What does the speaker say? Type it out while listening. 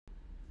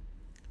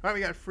All right,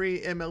 we got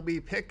free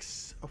MLB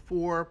picks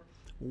for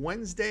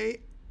Wednesday,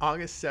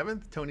 August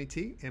 7th. Tony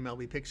T,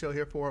 MLB Pick Show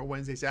here for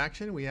Wednesday's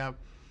action. We have,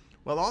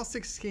 well, all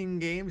 16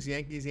 games.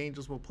 Yankees,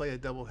 Angels will play a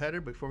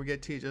doubleheader. Before we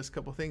get to you, just a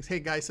couple things.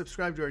 Hey, guys,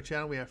 subscribe to our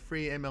channel. We have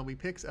free MLB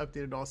picks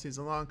updated all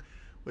season long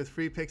with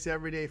free picks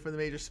every day for the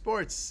major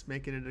sports,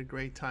 making it a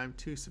great time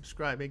to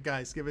subscribe. Hey,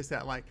 guys, give us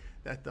that like,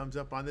 that thumbs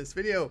up on this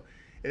video.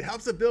 It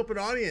helps to build up an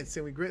audience,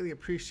 and we greatly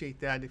appreciate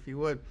that if you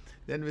would.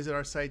 Then visit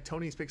our site,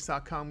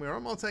 Tony'sPicks.com. We are a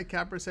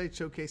multi-capper site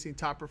showcasing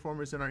top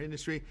performers in our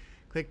industry.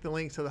 Click the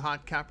link to the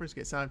hot cappers.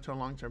 Get signed up to our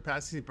long-term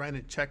passes. See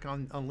Brandon Check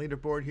on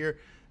leaderboard here.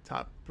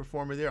 Top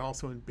performer there.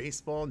 Also in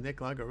baseball, Nick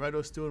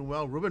Lagaretto's doing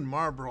well. Ruben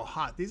Marlboro,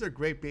 hot. These are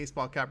great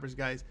baseball cappers,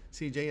 guys.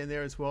 CJ in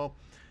there as well.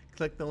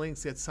 Click the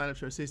links. Get signed up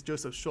to our seats.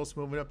 Joseph Schultz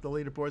moving up the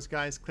leaderboards,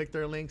 guys. Click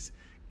their links.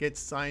 Get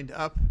signed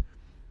up.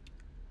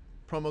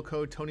 Promo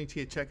code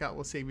TonyT at checkout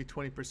will save you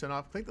 20%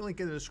 off. Click the link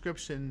in the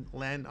description,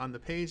 land on the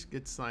page,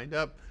 get signed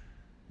up.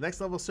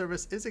 Next level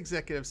service is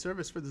executive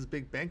service for those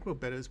big bankroll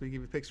bettors. We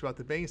give you picks throughout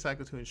the betting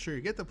cycle to ensure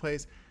you get the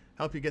plays,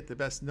 help you get the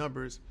best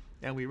numbers,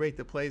 and we rate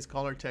the plays.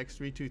 Call or text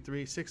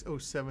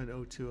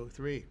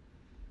 323-607-0203.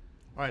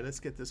 All right, let's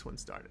get this one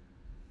started.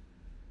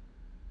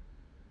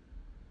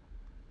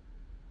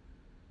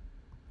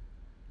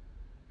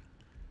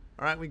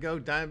 All right, we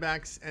go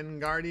Diamondbacks and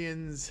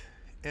Guardians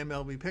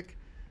MLB pick.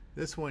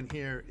 This one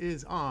here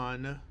is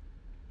on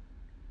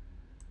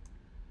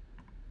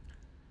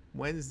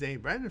Wednesday.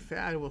 Brandon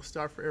Fad will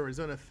start for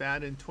Arizona.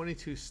 Fad in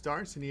 22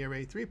 starts, an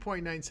ERA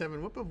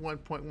 3.97, whip of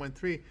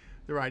 1.13.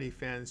 The righty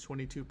fans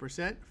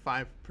 22%,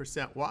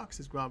 5% walks.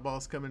 His ground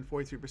balls come in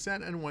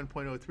 43% and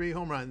 1.03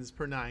 home runs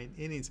per 9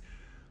 innings.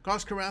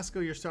 Carlos Carrasco,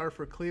 your starter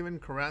for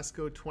Cleveland.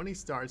 Carrasco 20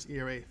 starts,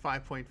 ERA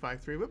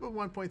 5.53, whip of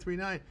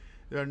 1.39.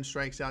 The run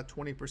strikes out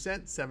 20%,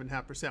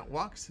 7.5%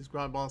 walks. His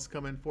ground balls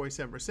come in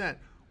 47%.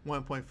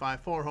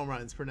 1.54 home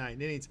runs per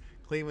 9 innings.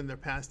 Cleveland, their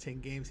past 10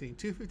 games, hitting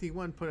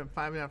 .251, put up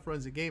 5.5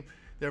 runs a game.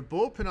 Their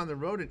bullpen on the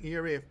road,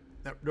 their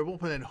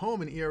bullpen at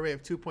home, an ERA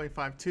of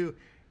 2.52.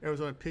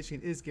 Arizona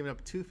pitching is giving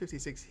up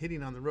 .256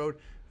 hitting on the road.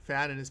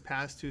 Fad in his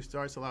past 2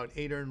 starts allowed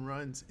 8 earned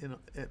runs in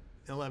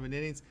 11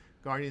 innings.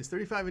 Guardians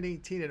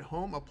 35-18 at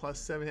home, a plus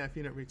 7.5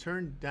 unit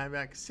return.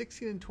 Diamondbacks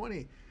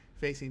 16-20,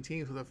 facing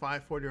teams with a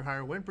 540 or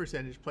higher win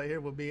percentage. Play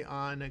here will be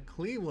on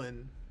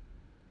Cleveland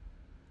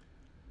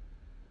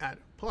at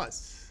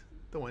plus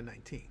the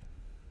 119.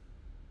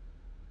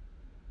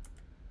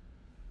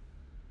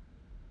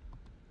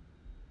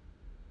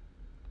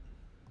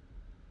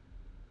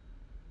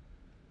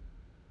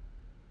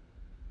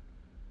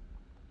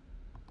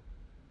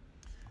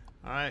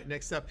 All right,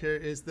 next up here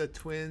is the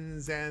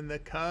Twins and the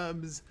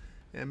Cubs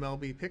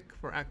MLB pick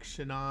for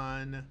action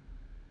on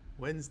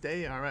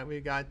Wednesday. All right,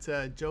 we got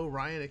Joe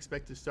Ryan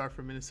expected to start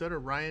for Minnesota.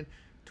 Ryan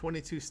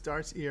 22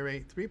 starts, ERA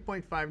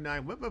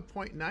 3.59, whip of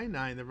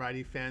 0.99. The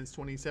righty fans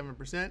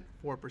 27%,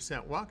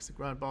 4% walks. The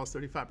ground balls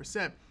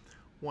 35%,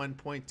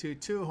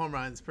 1.22 home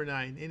runs per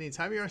 9 innings.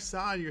 Javier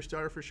Assad, your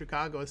starter for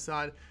Chicago.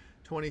 Assad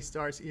 20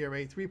 starts,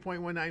 ERA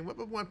 3.19, whip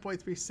of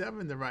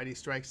 1.37. The righty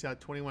strikes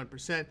out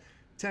 21%,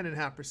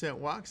 10.5%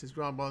 walks. His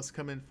ground balls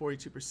come in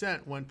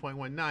 42%,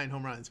 1.19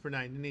 home runs per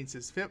 9 innings.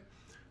 His FIP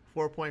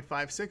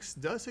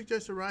 4.56 does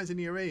suggest a rise in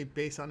ERA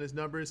based on his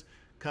numbers.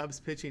 Cubs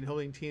pitching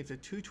holding teams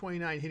at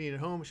 .229 hitting at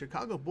home.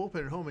 Chicago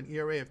bullpen at home, an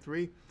ERA of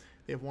 3.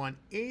 They've won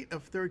 8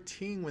 of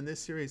 13 when this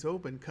series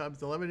opened.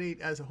 Cubs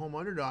 11-8 as a home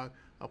underdog,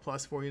 a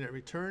plus 4 unit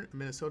return.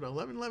 Minnesota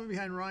 11-11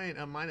 behind Ryan,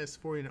 a minus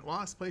 4 unit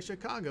loss. Play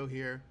Chicago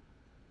here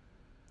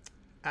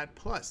at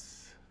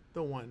plus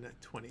the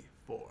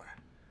 124.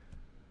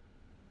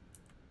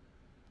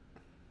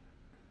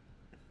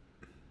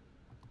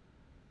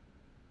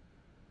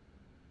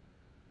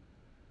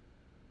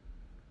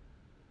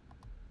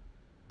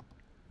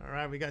 All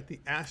right, we got the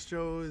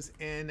Astros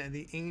and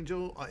the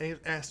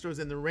Astros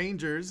and the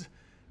Rangers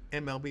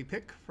MLB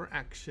pick for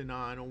action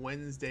on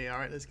Wednesday. All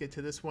right, let's get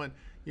to this one.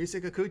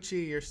 Yusei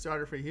Kikuchi, your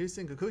starter for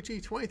Houston.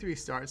 Kikuchi, 23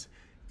 starts,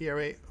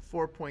 ERA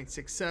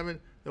 4.67.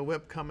 The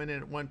whip coming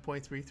in at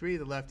 1.33.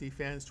 The lefty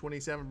fans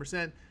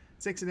 27%,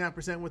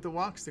 6.5% with the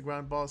walks. The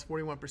ground balls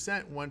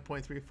 41%,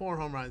 1.34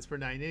 home runs per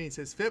 9 innings.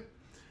 His FIP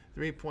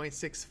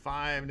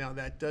 3.65. Now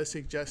that does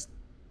suggest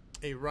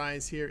a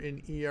rise here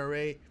in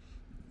ERA.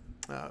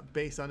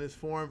 Based on his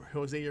form.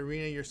 Jose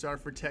Urena, your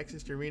starter for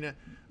Texas. Urena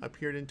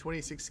appeared in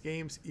 26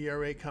 games.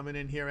 ERA coming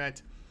in here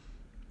at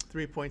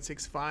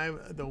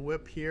 3.65. The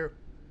whip here,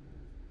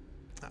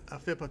 a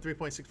FIP of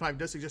 3.65,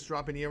 does suggest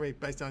drop in ERA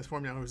based on his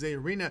form. Now, Jose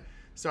Urena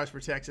starts for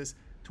Texas.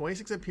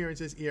 26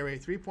 appearances, ERA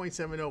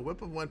 3.70,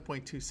 whip of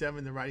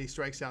 1.27. The righty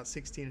strikes out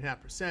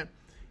 16.5%,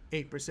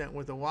 8%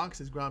 with the walks.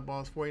 His ground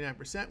balls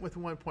 49% with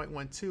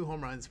 1.12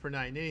 home runs per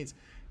 9 innings.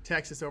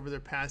 Texas over their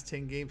past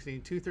 10 games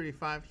hitting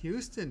 .235.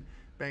 Houston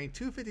banging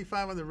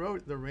 .255 on the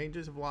road. The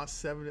Rangers have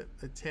lost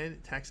 7-10.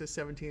 Texas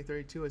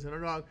 17-32 as an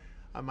underdog.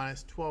 A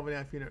minus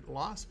 12.5 unit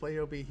loss. Play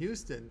will be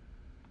Houston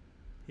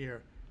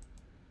here.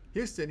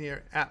 Houston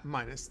here at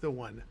minus the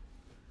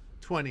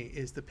 120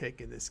 is the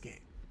pick in this game.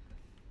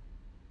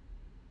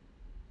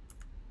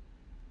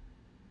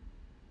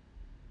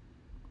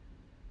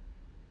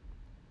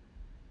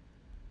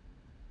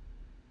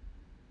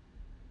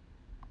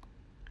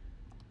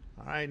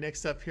 right,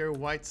 next up here,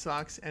 White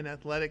Sox and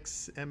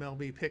Athletics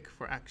MLB pick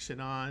for action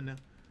on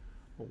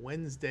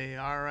Wednesday.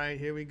 All right,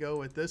 here we go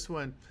with this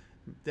one.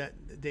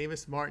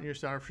 Davis Martin, your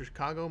starter for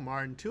Chicago.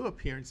 Martin, 2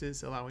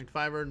 appearances, allowing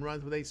 5 earned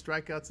runs with 8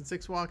 strikeouts and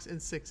 6 walks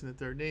and 6 in the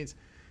third innings.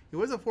 He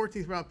was a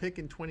 14th round pick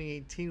in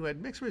 2018 who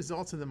had mixed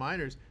results in the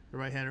minors. The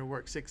right-hander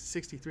worked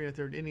 63 in the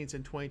third innings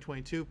in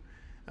 2022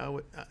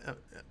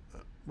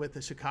 with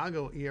the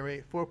Chicago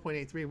ERA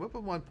 4.83, whip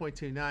of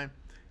 1.29,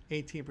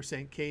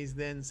 18% Ks,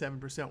 then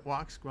 7%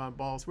 walks. Ground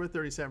balls were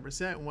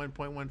 37%,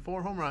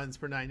 1.14 home runs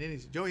per 9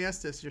 innings. Joey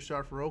Estes, your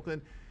starter for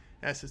Oakland.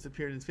 Estes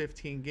appeared in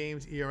 15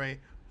 games, ERA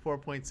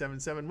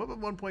 4.77, whip of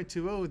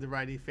 1.20. The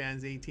righty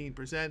fans 18%,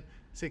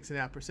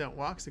 6.5%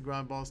 walks. The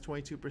ground balls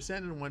 22%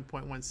 and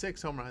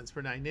 1.16 home runs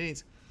per 9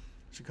 innings.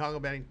 Chicago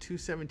batting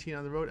 .217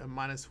 on the road, a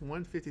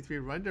 -153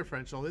 run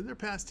differential. In their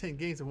past 10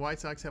 games, the White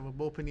Sox have a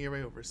bullpen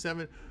ERA over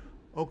 7.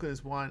 Oakland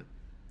has won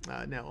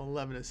now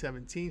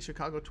 11-17.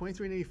 Chicago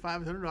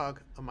 23-85 as underdog,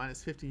 a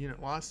 -50 unit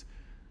loss.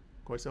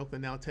 Of course,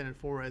 Oakland now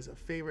 10-4 as a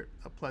favorite,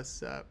 a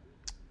plus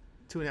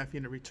 2.5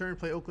 unit return.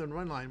 Play Oakland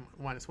run line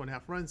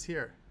 -1.5 runs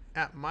here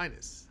at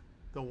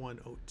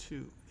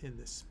 -102 in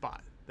this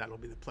spot. That'll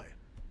be the play.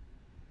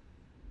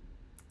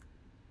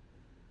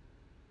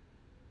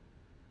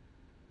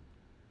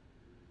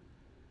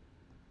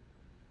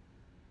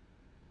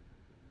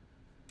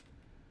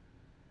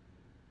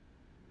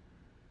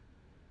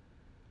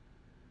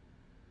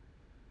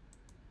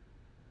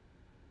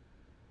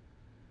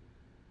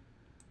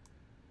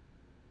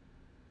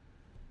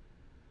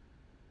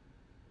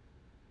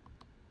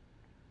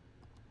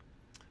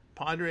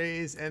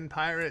 Padres and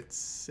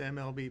Pirates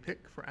MLB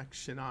pick for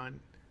action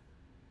on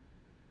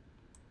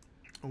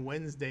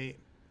Wednesday.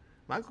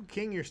 Michael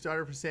King, your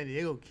starter for San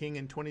Diego. King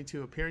in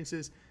 22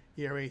 appearances,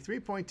 ERA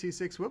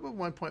 3.26, whip of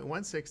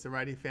 1.16. The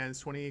righty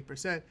fans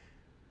 28%,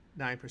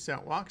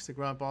 9% walks. The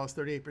ground balls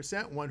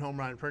 38%, 1 home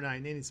run per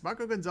 9 innings.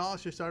 Marco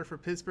Gonzalez, your starter for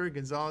Pittsburgh.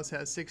 Gonzalez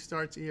has 6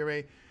 starts,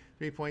 ERA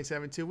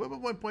 3.72, whip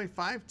of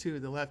 1.52.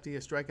 The lefty, a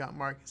strikeout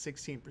mark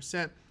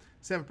 16%,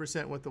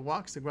 7% with the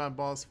walks. The ground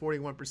balls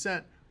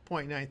 41%.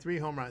 .93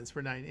 home runs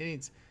for 9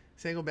 innings.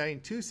 Sango batting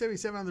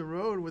 .277 on the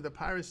road with the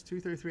Pirates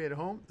 .233 at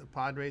home. The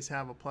Padres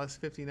have a plus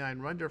 59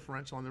 run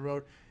differential on the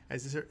road.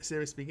 As the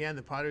series began,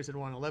 the Padres had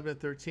won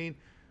 11-13.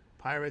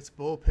 Pirates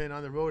bullpen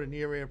on the road, an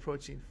ERA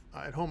approaching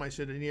at home.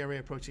 An ERA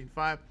approaching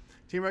 5.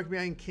 Team record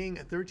behind King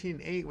at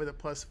 13-8 with a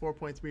plus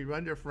 4.3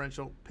 run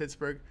differential.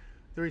 Pittsburgh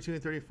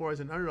 32-34 as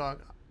an underdog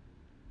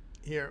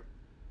here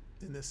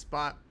in this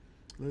spot,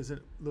 losing.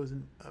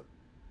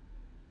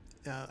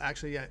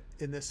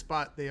 In this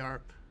spot they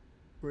are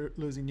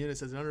losing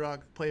units as an underdog.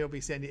 Play will be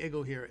San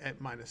Diego here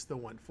at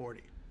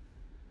 -140.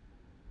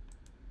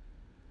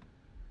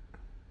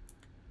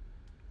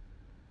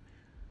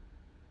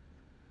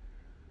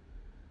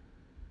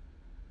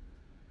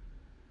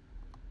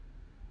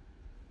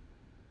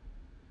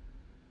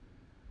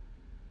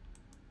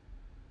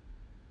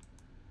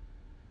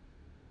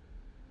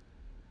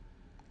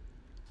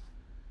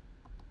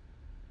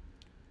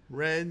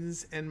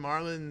 Reds and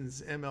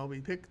Marlins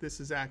MLB pick. This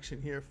is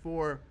action here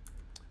for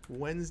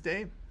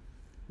Wednesday.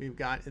 We've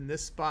got in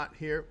this spot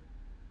here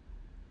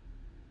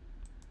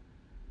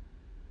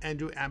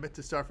Andrew Abbott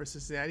to start for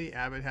Cincinnati.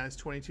 Abbott has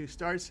 22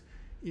 starts,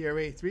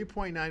 ERA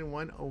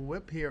 3.91, a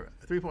whip here,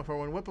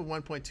 3.41, whip of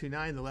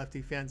 1.29. The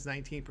lefty fans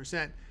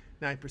 19%,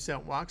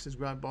 9% walks. His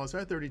ground balls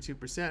are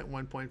 32%,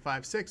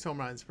 1.56 home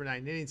runs per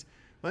 9 innings.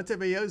 Valente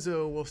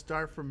Bellozo will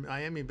start from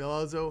Miami.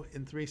 Bellozo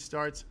in 3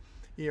 starts,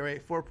 ERA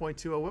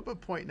 4.20, a whip of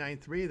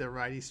 .93. The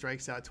righty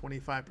strikes out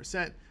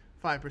 25%,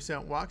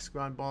 5% walks.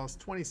 Ground balls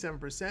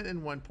 27%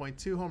 and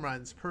 1.2 home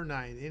runs per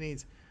 9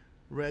 innings.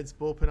 Reds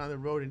bullpen on the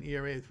road, an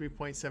ERA of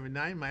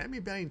 3.79. Miami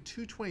batting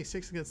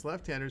 .226 against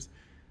left-handers.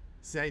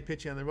 Cincinnati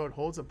pitching on the road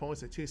holds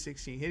opponents at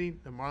 .216 hitting.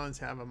 The Marlins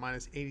have a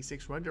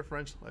 -86 run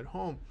differential at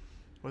home,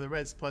 where the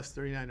Reds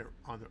 +39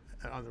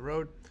 on the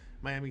road.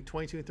 Miami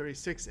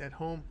 22-36 at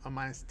home, a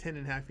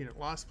 -10.5 unit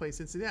loss. Play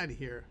Cincinnati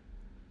here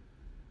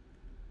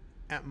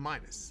at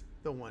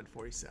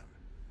 -147.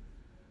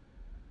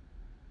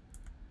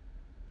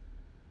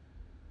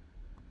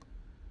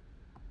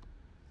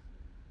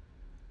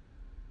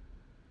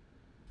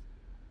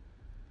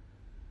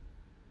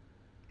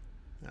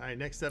 All right,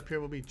 next up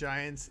here will be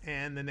Giants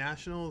and the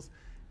Nationals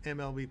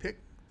MLB pick.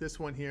 This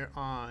one here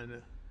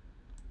on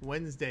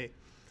Wednesday.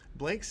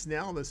 Blake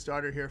Snell, the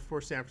starter here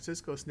for San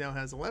Francisco. Snell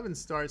has 11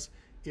 starts,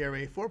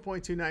 ERA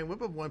 4.29,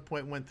 whip of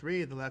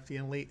 1.13. The lefty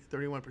in late,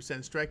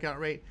 31% strikeout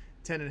rate,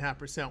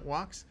 10.5%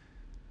 walks.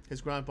 His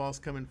ground balls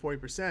come in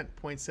 40%,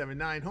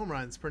 .79 home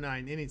runs per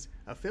 9 innings.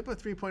 A FIP of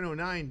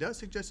 3.09 does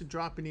suggest a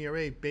drop in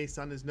ERA based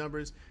on his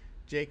numbers.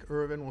 Jake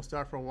Irvin will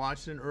start for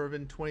Washington.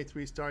 Irvin,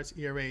 23 starts,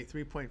 ERA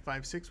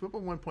 3.56, whip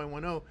of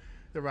 1.10.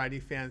 The righty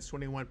fans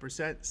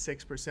 21%,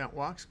 6%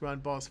 walks.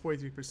 Ground balls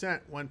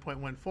 43%,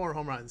 1.14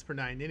 home runs per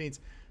 9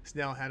 innings.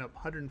 Snell had a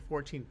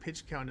 114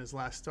 pitch count in his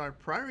last start.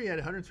 Prior, he had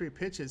 103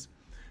 pitches.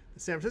 The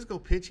San Francisco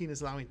pitching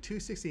is allowing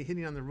 .260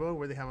 hitting on the road,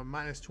 where they have a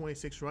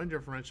 -26 run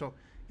differential.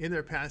 In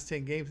their past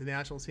 10 games, the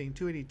Nationals hitting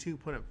 .282,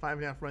 putting up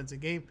 5.5 runs a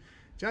game.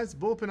 Giants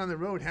bullpen on the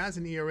road has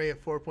an ERA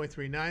of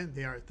 4.39.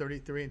 They are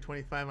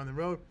 33-25 on the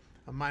road,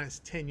 a minus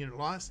 10 unit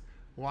loss.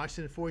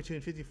 Washington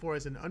 42-54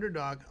 as an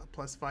underdog, a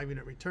plus 5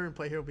 unit return.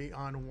 Play here will be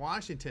on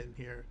Washington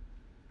here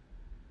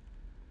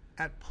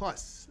at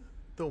plus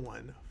the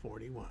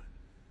 141.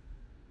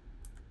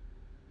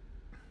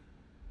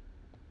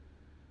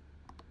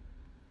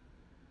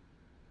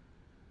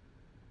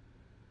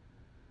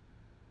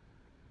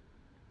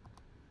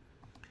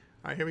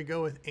 All right, here we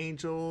go with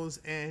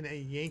Angels and a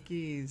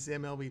Yankees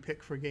MLB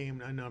pick for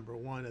game number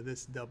 1 of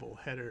this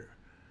doubleheader.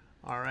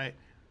 All right,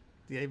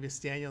 Davis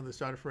Daniel, the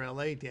starter for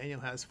LA.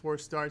 Daniel has 4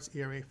 starts,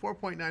 ERA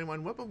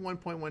 4.91, WHIP of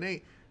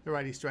 1.18. The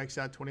righty strikes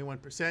out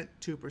 21%,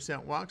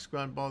 2% walks,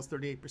 ground balls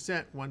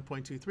 38%,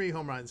 1.23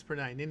 home runs per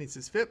 9 innings.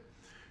 His FIP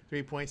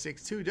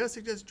 3.62. Does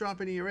suggest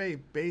drop in ERA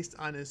based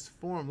on his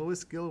form.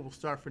 Lewis Gill will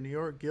start for New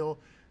York. Gill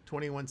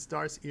 21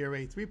 starts,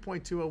 ERA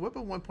 3.20, WHIP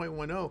of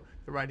 1.10.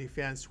 The righty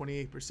fans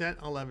 28%,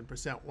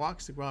 11%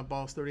 walks. The ground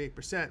balls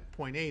 38%,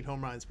 0.8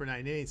 home runs per 9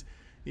 innings.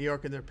 New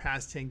York in their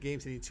past 10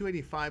 games hitting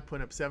 285,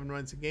 putting up 7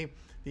 runs a game.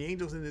 The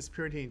Angels in this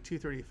period hitting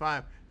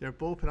 235. Their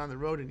bullpen on the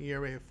road an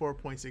ERA of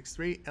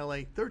 4.63.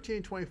 LA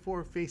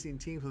 13-24 facing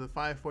teams with a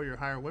 5.40 or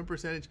higher win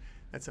percentage.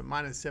 That's a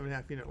minus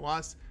 7.5 unit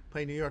loss.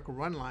 Play New York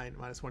run line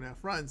minus 1.5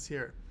 runs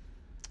here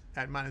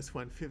at minus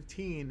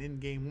 115 in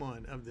game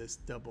 1 of this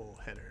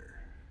doubleheader.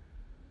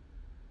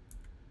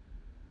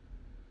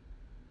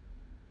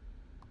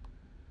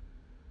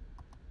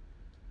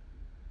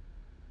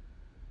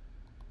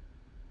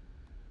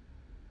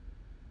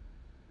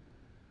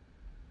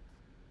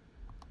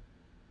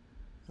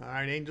 All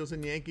right, Angels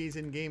and Yankees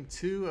in game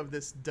 2 of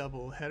this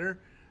doubleheader.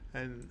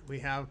 And we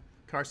have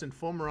Carson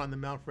Fulmer on the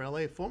mound for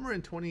LA. Fulmer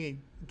in 28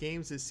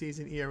 games this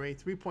season, ERA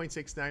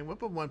 3.69,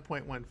 WHIP of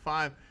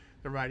 1.15.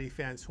 The righty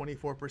fans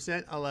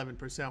 24%,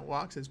 11%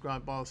 walks. His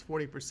ground balls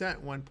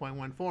 40%,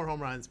 1.14 home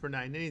runs per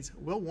 9 innings.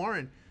 Will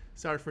Warren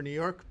started for New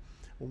York.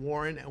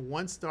 Warren,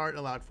 1 start,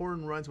 allowed 4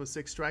 runs with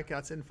 6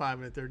 strikeouts in 5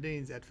 1/3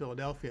 innings at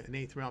Philadelphia, an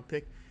 8th round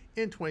pick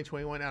in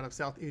 2021 out of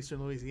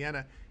southeastern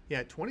Louisiana. He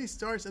had 20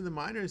 starts in the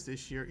minors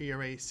this year,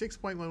 ERA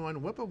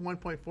 6.11, WHIP of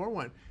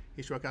 1.41.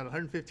 He struck out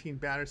 115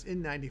 batters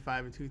in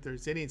 95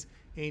 2/3 innings.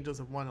 Angels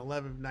have won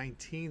 11 of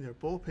 19. Their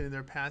bullpen in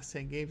their past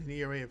 10 games, an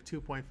ERA of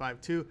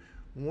 2.52.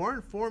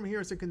 Warren form here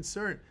is a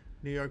concern.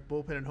 New York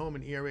bullpen at home,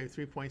 an ERA of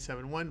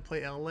 3.71.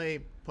 Play LA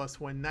plus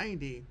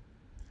 190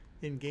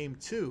 in game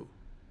 2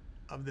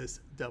 of this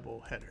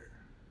doubleheader.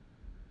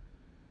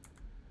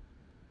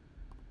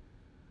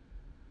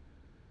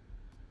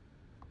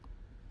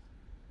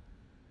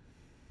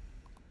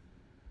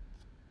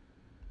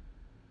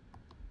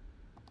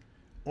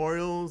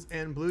 Orioles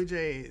and Blue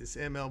Jays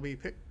MLB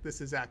pick.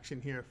 This is action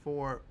here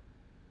for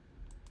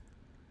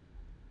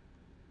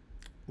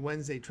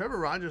Wednesday. Trevor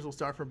Rogers will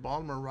start for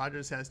Baltimore.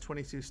 Rogers has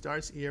 22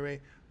 starts, ERA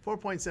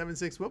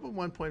 4.76, WHIP of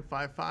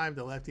 1.55.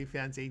 The lefty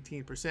fans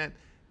 18%,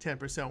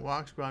 10%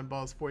 walks, ground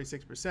balls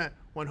 46%,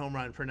 1 home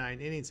run per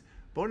 9 innings.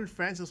 Bowden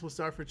Francis will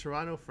start for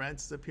Toronto.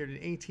 Francis appeared in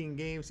 18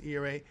 games,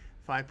 ERA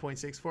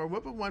 5.64,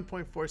 WHIP of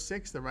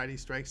 1.46. The righty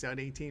strikes out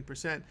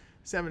 18%,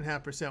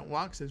 7.5%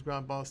 walks. His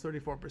ground balls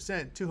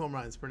 34%, 2 home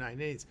runs per 9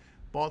 innings.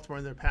 Baltimore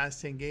in their past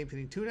 10 games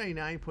hitting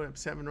 299, putting up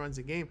 7 runs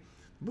a game.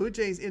 Blue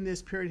Jays in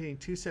this period hitting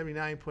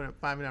 279, putting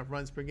up 5.5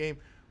 runs per game.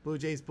 Blue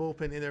Jays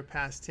bullpen in their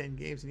past 10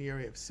 games an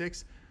ERA of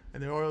 6.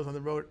 And the Orioles on the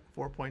road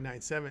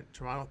 4.97.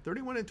 Toronto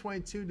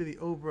 31-22 to the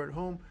over at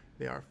home.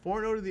 They are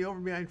 4-0 to the over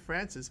behind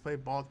Francis. Play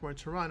Baltimore and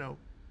Toronto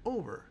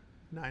over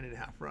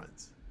 9.5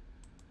 runs.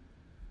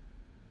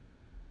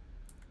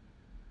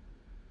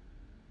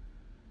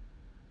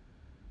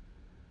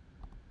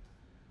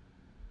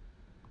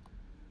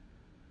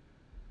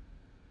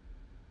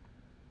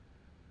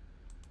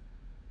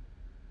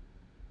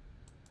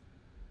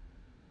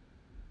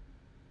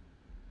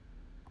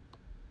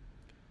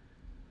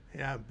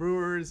 Yeah,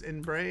 Brewers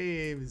and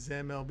Braves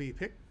MLB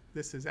pick.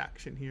 This is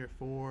action here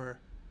for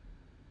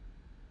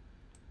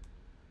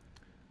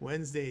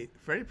Wednesday.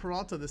 Freddie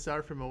Peralta, the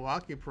starter for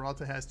Milwaukee.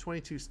 Peralta has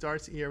 22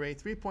 starts, ERA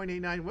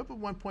 3.89, WHIP of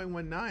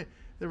 1.19.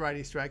 The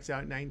righty strikes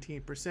out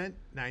 19%,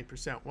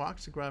 9%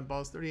 walks. The ground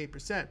balls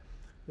 38%,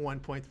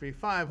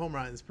 1.35 home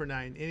runs per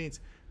 9 innings.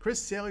 Chris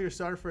Sale, your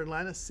starter for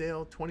Atlanta.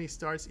 Sale, 20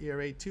 starts,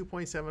 ERA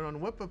 2.71,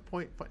 WHIP of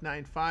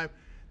 0.95.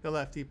 The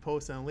lefty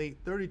posts an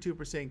elite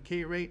 32%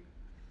 K rate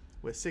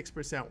with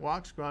 6%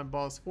 walks, ground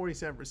balls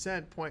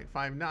 47%,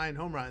 0.59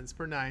 home runs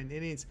per 9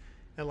 innings.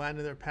 Atlanta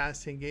in their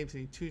past 10 games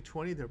hitting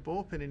 220. Their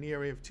bullpen an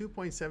ERA of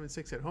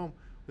 2.76 at home,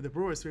 with the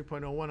Brewers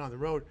 3.01 on the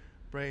road.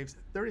 Braves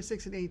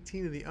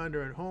 36-18 to the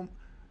under at home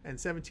and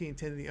 17-10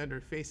 to the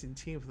under facing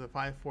teams with a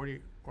 540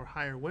 or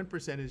higher win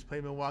percentage. Play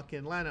Milwaukee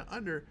and Atlanta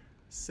under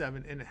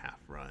 7.5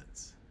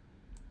 runs.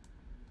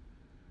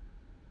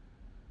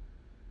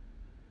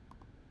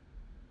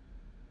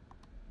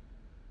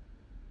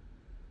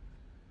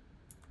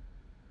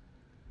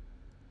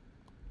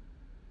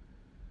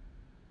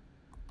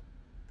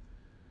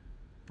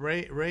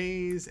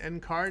 Rays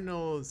and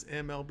Cardinals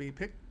MLB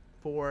pick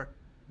for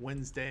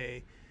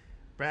Wednesday.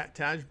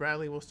 Taj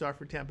Bradley will start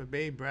for Tampa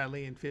Bay.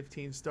 Bradley in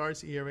 15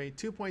 starts, ERA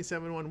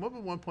 2.71, WHIP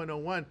of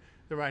 1.01.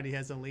 The righty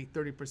has an elite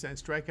 30%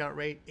 strikeout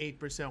rate,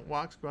 8%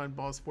 walks, ground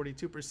balls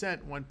 42%,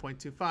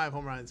 1.25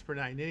 home runs per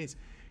 9 innings.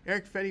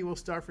 Eric Fedde will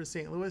start for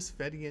St. Louis.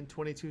 Fedde in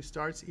 22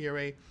 starts,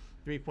 ERA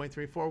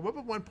 3.34, WHIP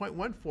of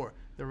 1.14.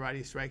 The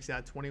righty strikes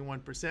out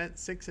 21%,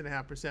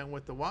 6.5%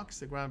 with the walks.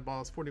 The ground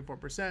balls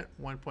 44%,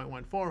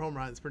 1.14 home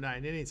runs per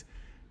 9 innings.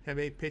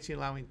 Tampa Bay pitching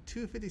allowing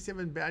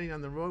 .257 batting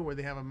on the road, where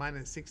they have a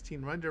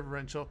 -16 run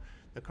differential.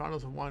 The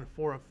Cardinals have won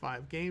 4 of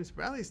 5 games.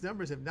 Bradley's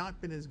numbers have not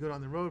been as good on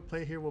the road.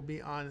 Play here will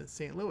be on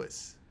St.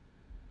 Louis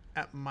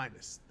at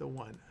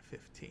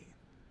 -115.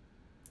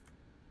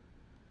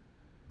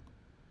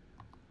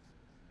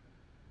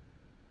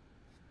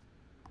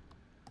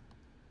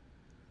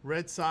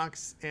 Red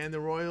Sox and the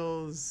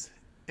Royals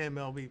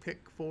MLB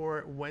pick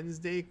for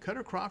Wednesday.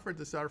 Cutter Crawford,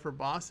 the starter for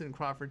Boston.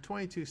 Crawford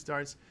 22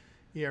 starts,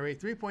 ERA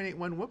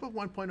 3.81, WHIP of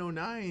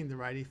 1.09. The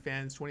righty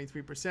fans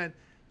 23%,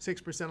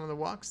 6% on the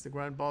walks. The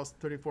ground balls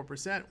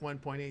 34%,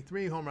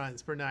 1.83 home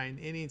runs per 9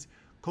 innings.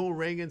 Cole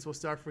Ragans will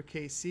start for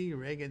KC.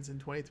 Ragans in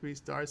 23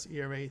 starts,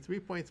 ERA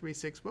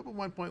 3.36, WHIP of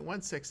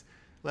 1.16.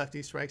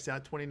 Lefty strikes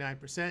out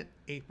 29%,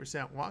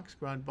 8% walks.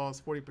 Ground balls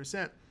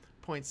 40%,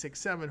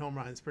 0.67 home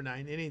runs per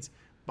 9 innings.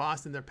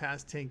 Boston, their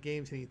past 10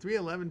 games, hitting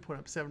 .311, put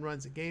up 7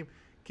 runs a game.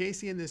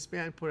 Casey in this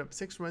span put up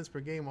 6 runs per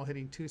game while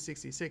hitting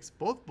 .266.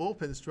 Both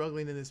bullpens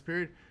struggling in this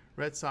period.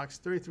 Red Sox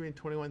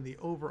 33-21, the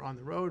over on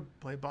the road.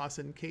 Play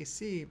Boston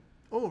KC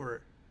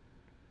over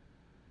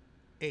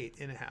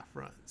 8.5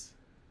 runs.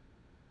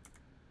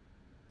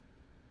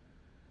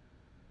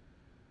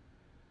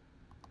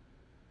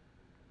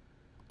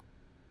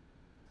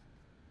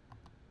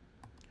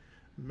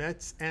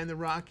 Mets and the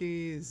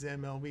Rockies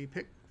MLB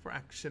pick for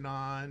action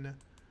on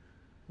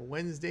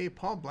Wednesday.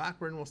 Paul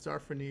Blackburn will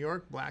start for New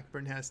York.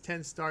 Blackburn has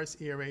 10 starts,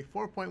 ERA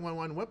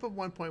 4.11, WHIP of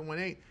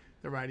 1.18.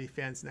 The righty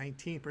fans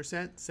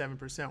 19%,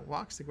 7%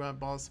 walks. The ground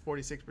balls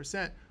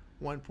 46%,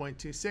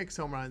 1.26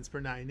 home runs per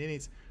 9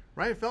 innings.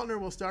 Ryan Feltner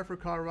will start for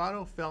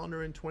Colorado.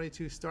 Feltner in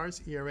 22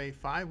 starts, ERA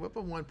 5, WHIP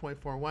of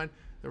 1.41.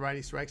 The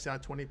righty strikes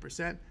out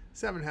 20%,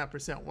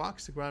 7.5%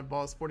 walks. The ground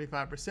balls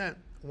 45%,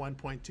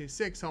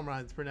 1.26 home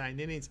runs per 9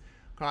 innings.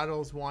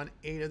 Cardinals won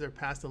 8 of their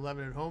past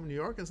 11 at home. New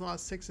York has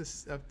lost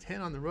 6 of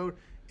 10 on the road.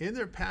 In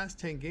their past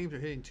 10 games, they're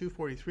hitting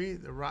 .243.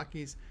 The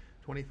Rockies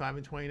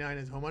 25-29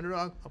 as home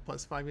underdog, a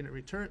 +5 unit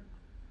return.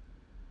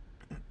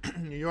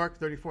 New York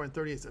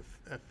 34-30 is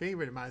a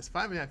favorite, a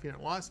 -5.5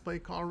 unit loss. Play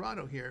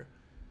Colorado here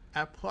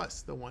at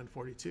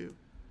 +142.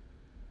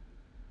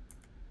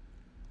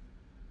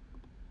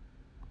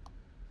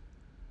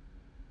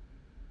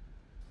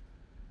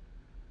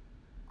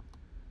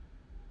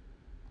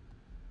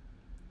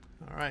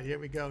 All right, here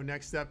we go.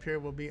 Next up here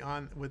will be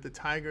on with the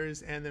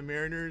Tigers and the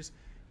Mariners.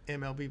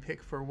 MLB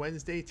pick for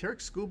Wednesday. Tarek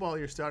Skubal,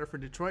 your starter for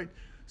Detroit.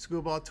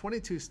 Skubal,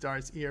 22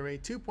 starts, ERA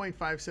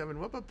 2.57,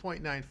 WHIP of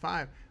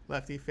 0.95.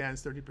 Lefty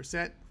fans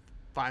 30%,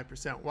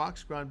 5%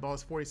 walks. Ground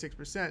balls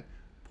 46%,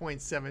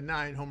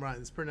 0.79 home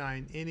runs per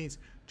 9 innings.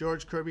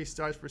 George Kirby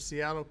starts for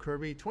Seattle.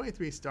 Kirby,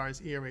 23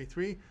 starts, ERA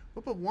 3,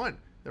 WHIP of 1.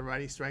 The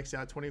righty strikes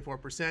out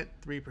 24%,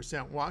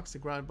 3% walks. The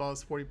ground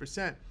balls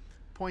 40%.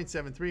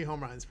 0.73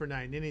 home runs per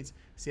 9 innings.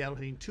 Seattle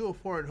hitting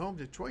 .204 at home.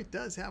 Detroit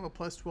does have a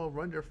 +12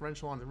 run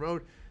differential on the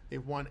road.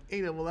 They've won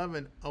 8 of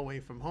 11 away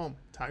from home.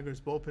 Tigers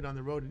bullpen on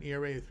the road, an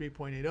ERA of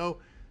 3.80.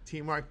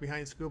 Team mark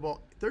behind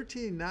Skubal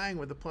 13-9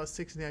 with a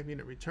 +6.5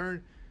 unit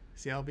return.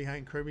 Seattle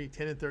behind Kirby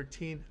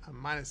 10-13, a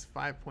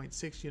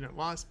 -5.6 unit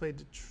loss. Played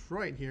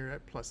Detroit here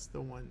at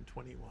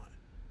 +121.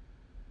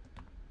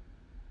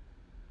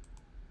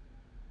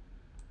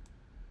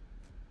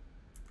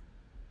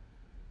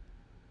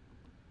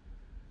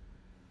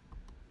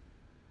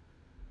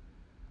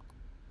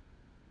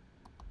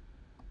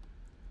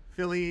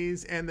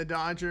 Phillies and the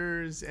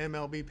Dodgers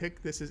MLB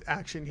pick. This is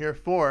action here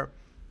for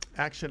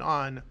action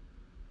on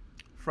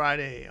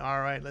Friday.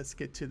 All right, let's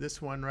get to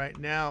this one right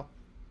now.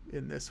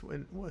 In this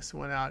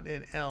one out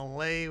in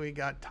LA, we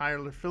got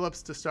Tyler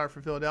Phillips to start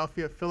for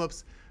Philadelphia.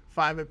 Phillips,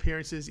 5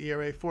 appearances,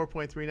 ERA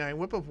 4.39,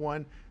 WHIP of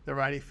 1. The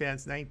righty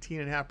fans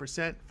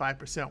 19.5%,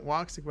 5%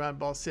 walks. The ground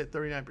ball sit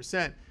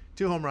 39%,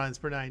 2 home runs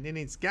per 9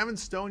 innings. Gavin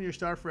Stone, your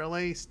star for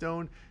LA.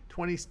 Stone,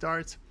 20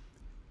 starts.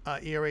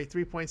 ERA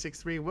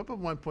 3.63, WHIP of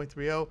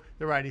 1.30.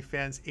 The righty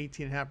fans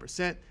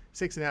 18.5%,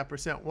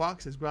 6.5%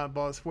 walks. His ground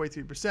ball is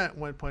 43%,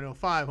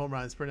 1.05 home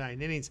runs per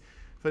 9 innings.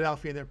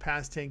 Philadelphia in their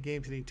past 10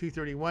 games hitting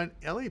 .231.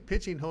 LA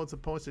pitching holds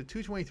opponents to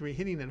 .223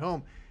 hitting at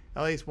home.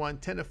 LA's won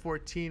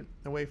 10-14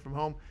 away from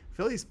home.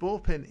 Philly's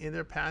bullpen in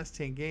their past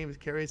 10 games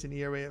carries an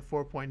ERA of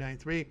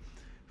 4.93.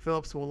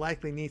 Phillips will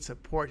likely need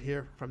support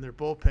here from their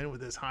bullpen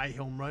with his high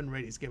home run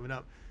rate he's given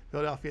up.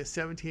 Philadelphia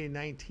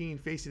 17-19,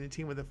 facing a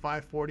team with a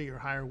 .540 or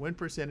higher win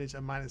percentage, a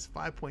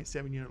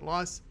 -5.7 unit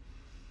loss.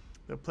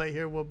 The play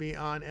here will be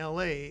on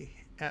LA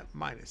at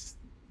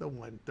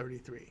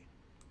 -133.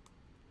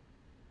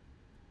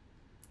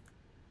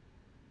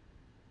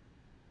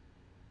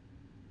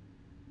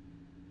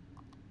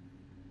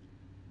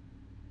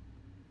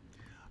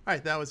 All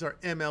right, that was our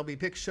MLB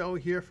pick show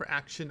here for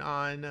action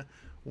on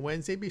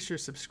Wednesday. Be sure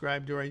to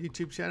subscribe to our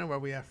YouTube channel where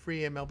we have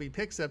free MLB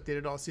picks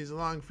updated all season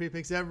long. Free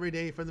picks every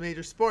day for the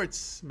major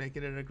sports,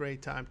 making it a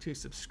great time to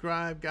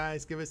subscribe.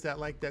 Guys, give us that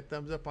like, that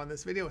thumbs up on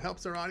this video. It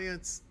helps our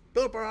audience,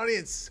 build up our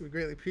audience. We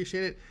greatly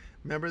appreciate it.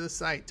 Remember the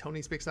site,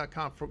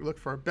 Tony'sPicks.com. Look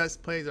for our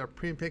best plays. Our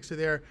premium picks are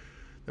there.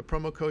 The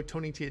promo code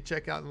TonyT at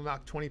checkout will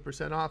knock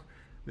 20% off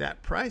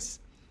that price.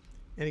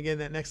 And again,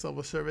 that next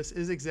level service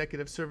is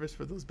executive service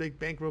for those big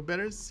bankroll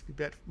bettors. If you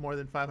bet more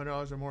than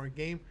 $500 or more a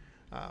game,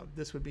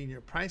 this would be in your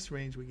price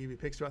range. We give you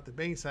picks throughout the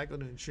betting cycle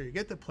to ensure you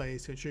get the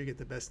plays, to ensure you get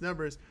the best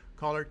numbers.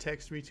 Call or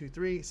text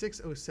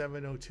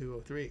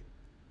 323-607-0203.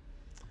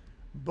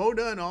 Bo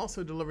Dunn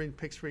also delivering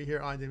picks free here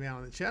on demand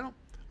on the channel.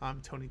 I'm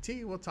Tony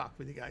T. We'll talk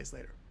with you guys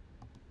later.